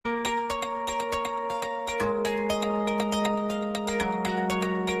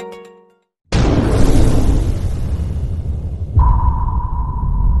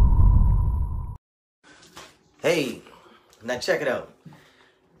check it out.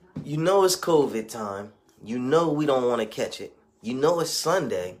 You know it's COVID time. You know we don't want to catch it. You know it's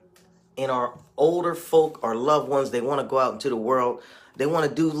Sunday. And our older folk, our loved ones, they want to go out into the world. They want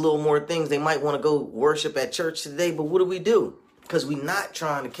to do a little more things. They might want to go worship at church today. But what do? Because we're not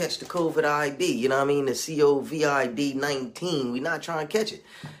trying to catch the COVID ID. You know what I mean? The COVID-19. We're not trying to catch it.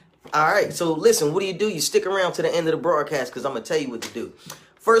 All right. So listen, what do? You stick around to the end of the broadcast because I'm going to tell you what to do.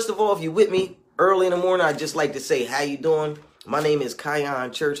 First of all, if you're with me early in the morning, I'd just like to say, how you doing? My name is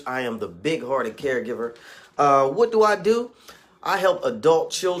Kion Church. I am the big-hearted caregiver. What do? I help adult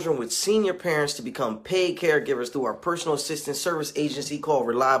children with senior parents to become paid caregivers through our personal assistance service agency called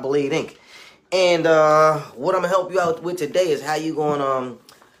Reliable Aid, Inc. And what I'm going to help you out with today is how you going to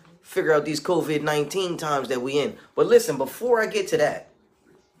figure out these COVID-19 times that we in. But listen, before I get to that,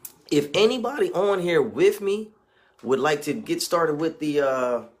 if anybody on here with me would like to get started with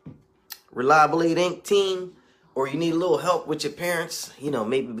the Reliable Aid, Inc. team, or you need a little help with your parents,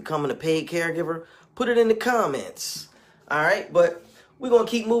 maybe becoming a paid caregiver, put it in the comments. All right, but we're going to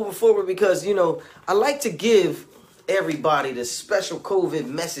keep moving forward because, I like to give everybody this special COVID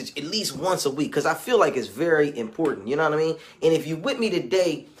message at least once a week because I feel like it's very important. You know what I mean? And if you're with me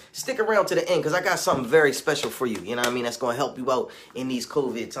today, stick around to the end because I got something very special for you. You know what I mean? That's going to help you out in these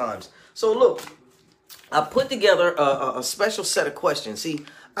COVID times. So look, I put together a special set of questions. See,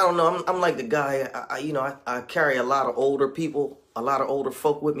 I don't know. I'm like the guy, I carry a lot of older people, a lot of older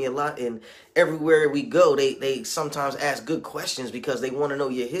folk with me a lot. And everywhere we go, they sometimes ask good questions because they want to know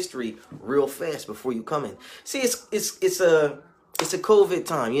your history real fast before you come in. See, it's a COVID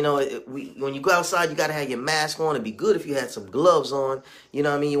time. When you go outside, you got to have your mask on. It'd be good if you had some gloves on. You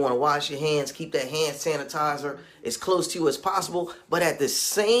know what I mean? You want to wash your hands, keep that hand sanitizer as close to you as possible. But at the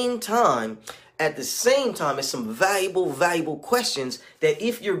same time, it's some valuable questions that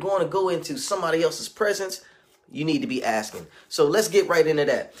if you're going to go into somebody else's presence, you need to be asking. So let's get right into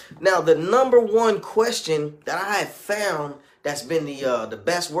that. Now, the number one question that I have found that's been the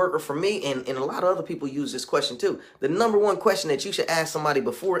best worker for me, and a lot of other people use this question too. The number one question that you should ask somebody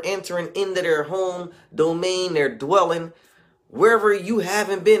before entering into their home, domain, their dwelling, wherever you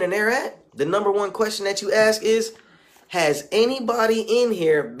haven't been and they're at, the number one question that you ask is, has anybody in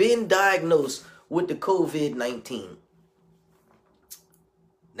here been diagnosed with the COVID-19?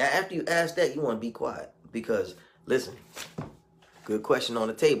 Now, after you ask that, you want to be quiet because, listen, good question on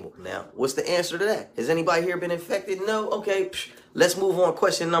the table. Now, what's the answer to that? Has anybody here been infected? No? Okay, let's move on.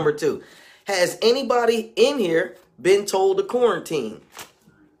 Question number 2. Has anybody in here been told to quarantine?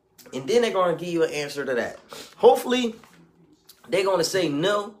 And then they're going to give you an answer to that. Hopefully, they're going to say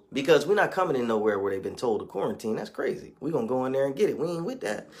no, because we're not coming in nowhere where they've been told to quarantine. That's crazy. We're going to go in there and get it. We ain't with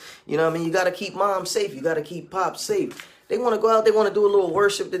that. You know what I mean? You got to keep mom safe. You got to keep pop safe. They want to go out. They want to do a little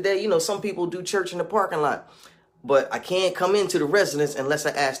worship today. Some people do church in the parking lot. But I can't come into the residence unless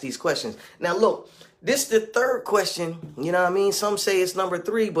I ask these questions. Now, look, this is the third question. You know what I mean? Some say it's number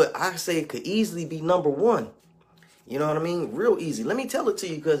 3, but I say it could easily be number 1. You know what I mean? Real easy. Let me tell it to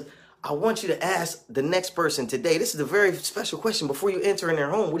you because I want you to ask the next person today. This is a very special question. Before you enter in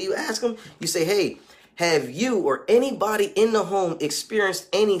their home, what do you ask them? You say, hey, have you or anybody in the home experienced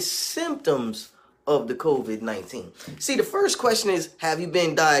any symptoms of the COVID-19? See, the first question is, have you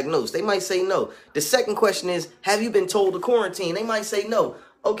been diagnosed? They might say no. The second question is, have you been told to quarantine? They might say no.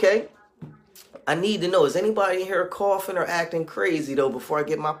 Okay, I need to know, is anybody in here coughing or acting crazy, though, before I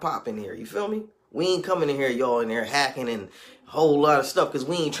get my pop in here? You feel me? We ain't coming in here, y'all, in there hacking and whole lot of stuff because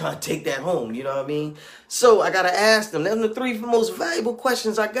we ain't trying to take that home. You know what I mean? So I got to ask them. Them are the 3 most valuable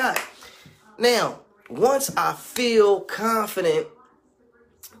questions I got. Now, once I feel confident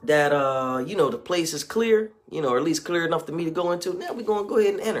that, the place is clear, or at least clear enough for me to go into, now we're going to go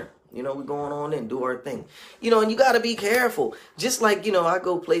ahead and enter. We're going on and do our thing. And you got to be careful. Just like, I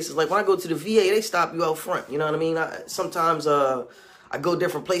go places, like when I go to the VA, they stop you out front. You know what I mean? Sometimes I go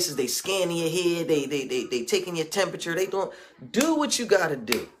different places. They scanning your head. They taking your temperature. They do what you got to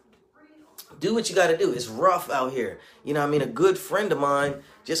do. Do what you got to do. It's rough out here. A good friend of mine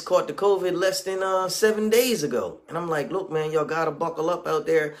just caught the COVID less than 7 days ago. And I'm like, look, man, y'all got to buckle up out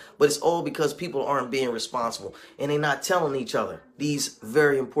there. But it's all because people aren't being responsible. And they're not telling each other these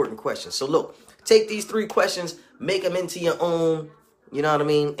very important questions. So look, take these 3 questions, make them into your own. You know what I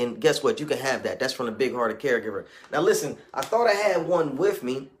mean? And guess what? You can have that. That's from the big-hearted caregiver. Now, listen, I thought I had one with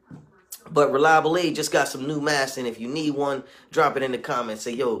me, but Reliable Aid just got some new masks. And if you need one, drop it in the comments.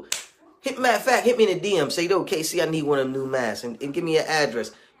 Say, yo, matter of fact, hit me in the DM. Say, yo, KC, I need one of them new masks. And give me your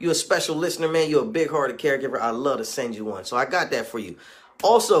address. You're a special listener, man. You're a big-hearted caregiver. I love to send you one. So I got that for you.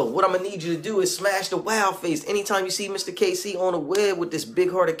 Also, what I'm going to need you to do is smash the wow face. Anytime you see Mr. KC on the web with this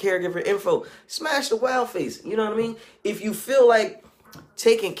big-hearted caregiver info, smash the wow face. You know what I mean? If you feel like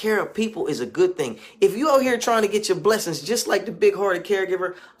taking care of people is a good thing. If you out here trying to get your blessings just like the big-hearted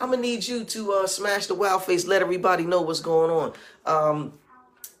caregiver, I'm going to need you to smash the wow face. Let everybody know what's going on.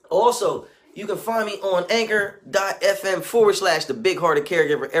 Also, you can find me on anchor.fm/the big-hearted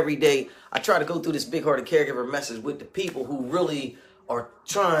caregiver every day. I try to go through this big-hearted caregiver message with the people who really are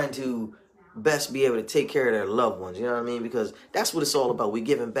trying to best be able to take care of their loved ones. You know what I mean? Because that's what it's all about. We're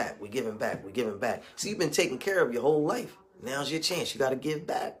giving back. We're giving back. We're giving back. So you've been taking care of your whole life. Now's your chance. You got to give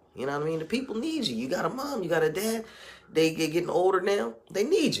back. You know what I mean? The people need you. You got a mom. You got a dad. They getting older now. They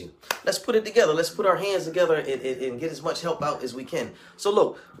need you. Let's put it together. Let's put our hands together and get as much help out as we can. So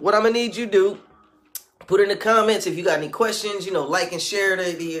look, what I'm going to need you to do, put in the comments if you got any questions, you know, like and share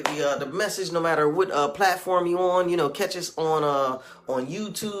the message no matter what platform you on. You know, catch us on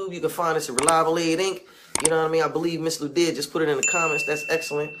YouTube. You can find us at Reliable Aid Inc. You know what I mean? I believe Miss Lou did. Just put it in the comments. That's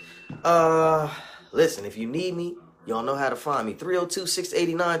excellent. Listen, if you need me, y'all know how to find me.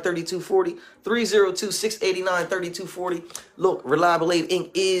 302-689-3240. 302-689-3240. Look, Reliable Aid Inc.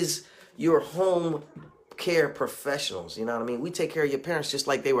 is your home care professionals. You know what I mean? We take care of your parents just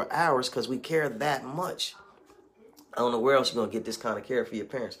like they were ours because we care that much. I don't know where else you're going to get this kind of care for your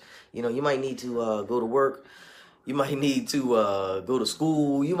parents. You know, you might need to go to work. You might need to go to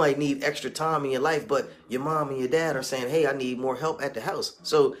school. You might need extra time in your life, but your mom and your dad are saying, hey, I need more help at the house.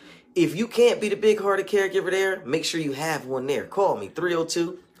 So if you can't be the big-hearted caregiver there, make sure you have one there. Call me,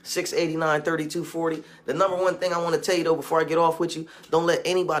 302-689-3240. The number one thing I want to tell you, though, before I get off with you, don't let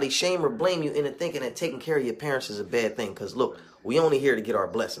anybody shame or blame you into thinking that taking care of your parents is a bad thing. Because, look, we only here to get our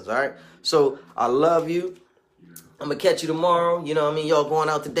blessings, all right? So I love you. I'm going to catch you tomorrow. You know what I mean? Y'all going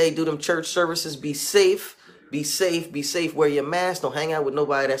out today, do them church services. Be safe. Be safe. Be safe. Wear your mask. Don't hang out with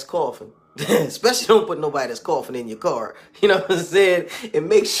nobody that's coughing. Especially don't put nobody that's coughing in your car. You know what I'm saying? And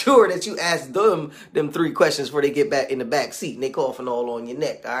make sure that you ask them 3 questions before they get back in the back seat and they coughing all on your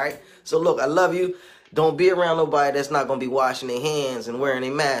neck, all right? So, look, I love you. Don't be around nobody that's not going to be washing their hands and wearing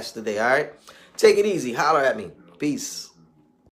a mask today, all right? Take it easy. Holler at me. Peace.